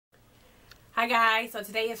Hi guys, so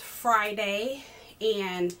today is Friday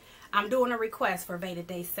and I'm doing a request for VEDA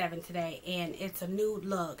Day 7 today, and it's a nude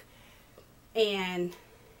look and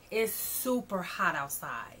it's super hot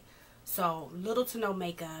outside, so little to no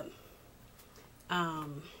makeup.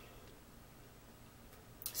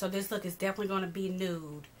 So this look is definitely going to be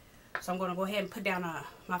nude, so I'm going to go ahead and put down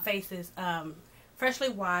my face is freshly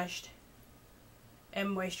washed and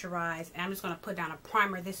moisturized, and I'm just going to put down a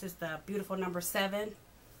primer. This is the beautiful number 7.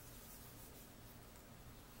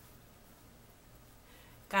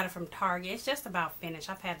 Got it from Target. It's just about finished.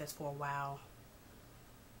 I've had this for a while.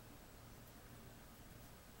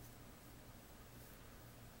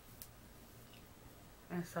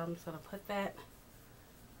 And so I'm just going to put that.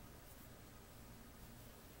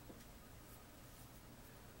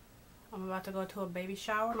 I'm about to go to a baby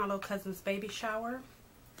shower, my little cousin's baby shower.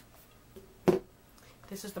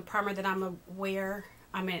 This is the primer that I'm going to wear.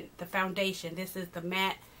 I mean the foundation. This is the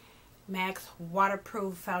Matte Max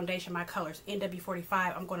Waterproof Foundation. My color's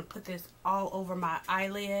NW45. I'm going to put this all over my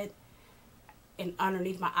eyelid and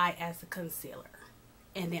underneath my eye as a concealer.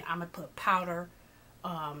 And then I'm going to put powder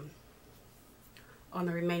on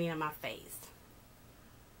the remaining of my face.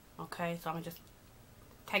 Okay, so I'm going to just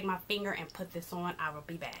take my finger and put this on. I will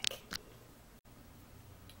be back.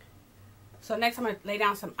 So next I'm going to lay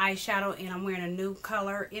down some eyeshadow, and I'm wearing a nude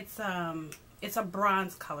color. It's a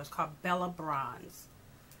bronze color. It's called Bella Bronze.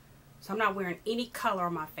 So I'm not wearing any color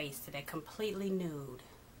on my face today, completely nude.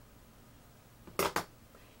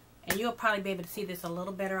 And you'll probably be able to see this a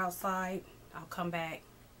little better outside. I'll come back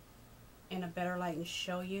in a better light and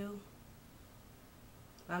show you.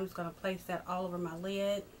 I'm just going to place that all over my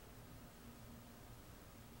lid.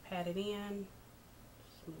 Pat it in.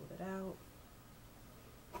 Smooth it out.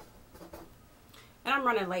 And I'm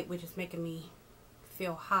running late, which is making me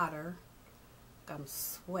feel hotter. I'm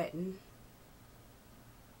sweating.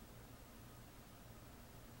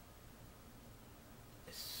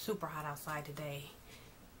 Super hot outside today.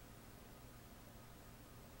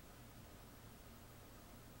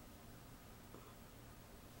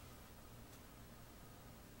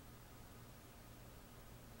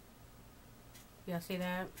 Y'all see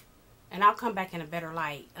that? And I'll come back in a better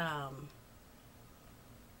light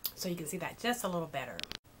so you can see that just a little better.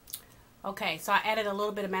 Okay, so I added a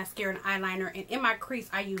little bit of mascara and eyeliner, and in my crease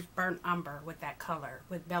I used burnt umber with that color,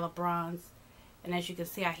 with Bella Bronze. And as you can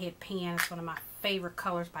see, I hit pan. It's one of my favorite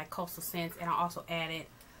colors by xoxo. And I also added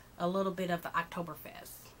a little bit of the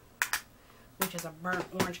Oktoberfest, which is a burnt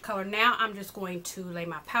orange color. Now I'm just going to lay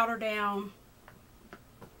my powder down.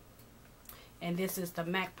 And this is the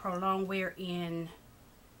MAC Pro Longwear in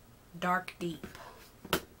Dark Deep.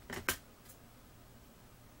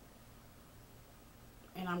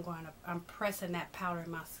 And I'm pressing that powder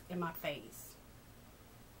in my face.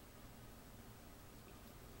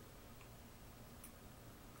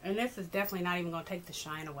 And this is definitely not even going to take the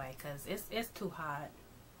shine away, because it's too hot.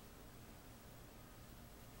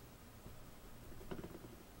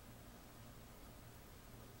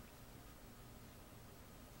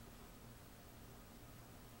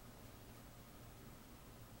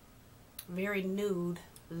 Very nude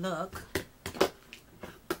look.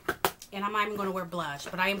 And I'm not even going to wear blush,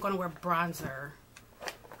 but I am going to wear bronzer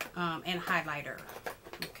and highlighter.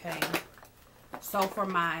 Okay. So for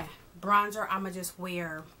my bronzer, I'm going to just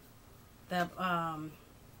wear the,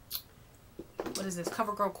 what is this,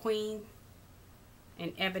 CoverGirl Queen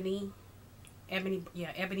in Ebony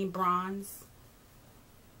Bronze.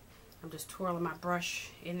 I'm just twirling my brush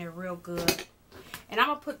in there real good. And I'm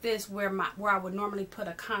going to put this where I would normally put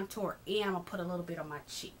a contour, and I'm going to put a little bit on my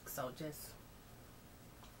cheek. So just,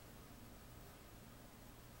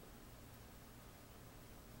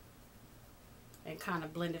 and kind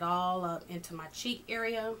of blend it all up into my cheek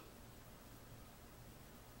area.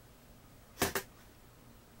 To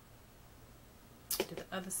the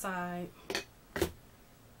other side.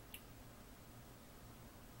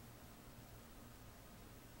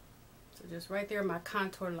 So just right there my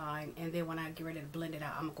contour line, and then when I get ready to blend it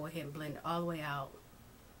out, I'm going to go ahead and blend it all the way out.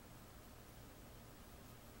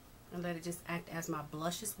 And let it just act as my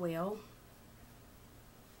blush as well.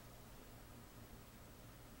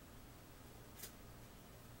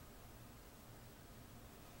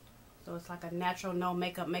 So it's like a natural no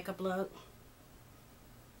makeup look.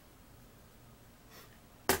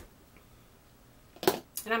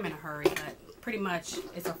 And I'm in a hurry, but pretty much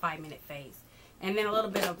it's a 5-minute phase. And then a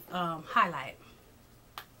little bit of highlight.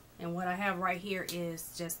 And what I have right here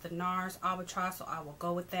is just the NARS Albatross, so I will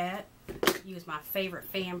go with that. Use my favorite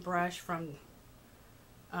fan brush from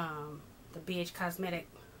the BH Cosmetic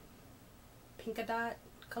Pinkadot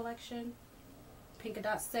collection.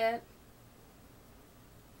 Pinkadot set.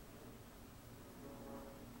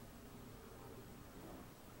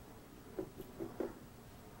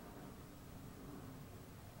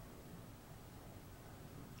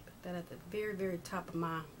 at the very, very top of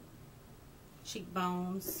my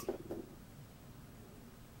cheekbones.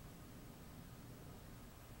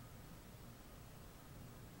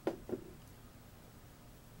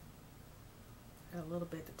 A little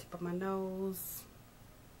bit at the tip of my nose.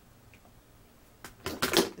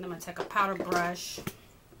 And I'm going to take a powder brush. And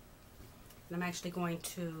I'm actually going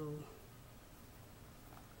to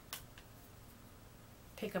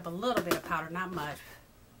pick up a little bit of powder, not much,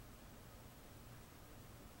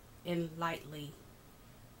 and lightly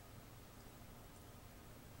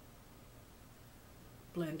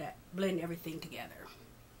blend everything together.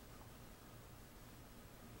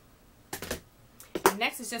 And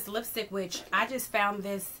next is just lipstick, which I just found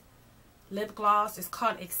this lip gloss. It's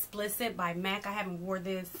called Explicit by MAC. I haven't worn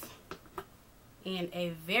this in a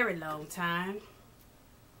very long time.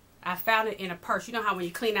 I found it in a purse. You know how when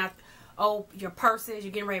you clean out your purses,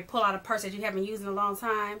 you're getting ready to pull out a purse that you haven't used in a long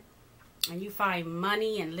time, and you find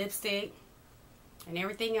money and lipstick and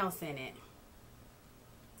everything else in it.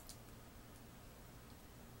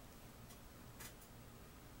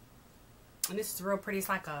 And this is real pretty. It's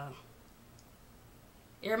like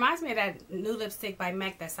it reminds me of that new lipstick by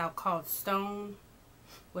MAC that's out called Stone,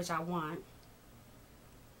 which I want.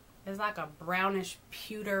 It's like a brownish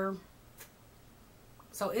pewter.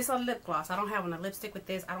 So it's a lip gloss. I don't have on a lipstick with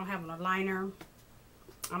this. I don't have on a liner.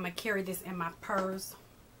 I'm going to carry this in my purse.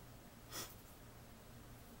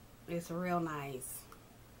 It's real nice.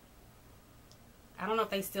 I don't know if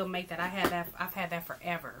they still make that. I've had that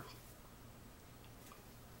forever.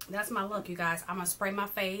 That's my look, you guys. I'm going to spray my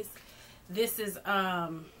face. This is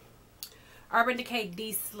Urban Decay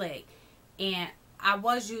D-Slick. And I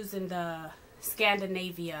was using the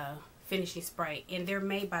Scandinavia finishing spray. And they're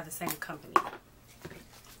made by the same company.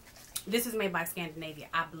 This is made by Scandinavia,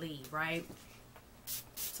 I believe, right?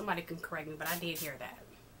 Somebody can correct me, but I did hear that.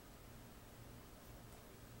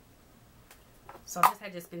 So this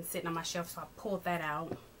had just been sitting on my shelf, so I pulled that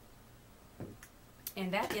out.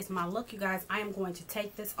 And that is my look, you guys. I am going to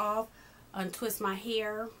take this off, untwist my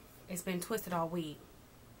hair. It's been twisted all week.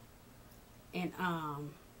 And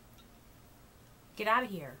get out of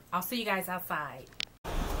here. I'll see you guys outside.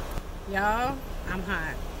 Y'all, I'm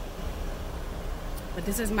hot. But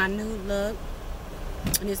this is my nude look,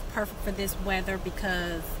 and it's perfect for this weather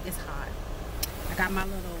because it's hot. I got my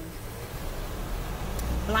little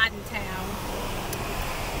blotting towel,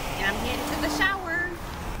 and I'm headed to the shower.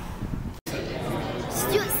 Just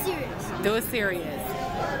do it serious. Do it serious.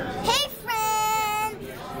 Hey,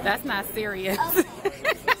 friends! That's not serious.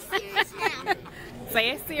 Okay, serious now.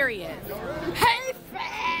 Say it serious. Hey,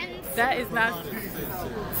 friends! That is not...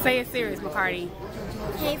 Say it serious, McCarty.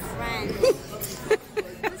 Hey, friends.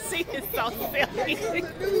 She is so silly.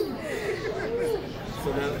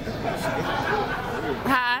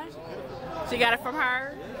 Huh? She got it from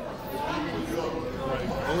her?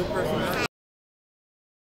 Only person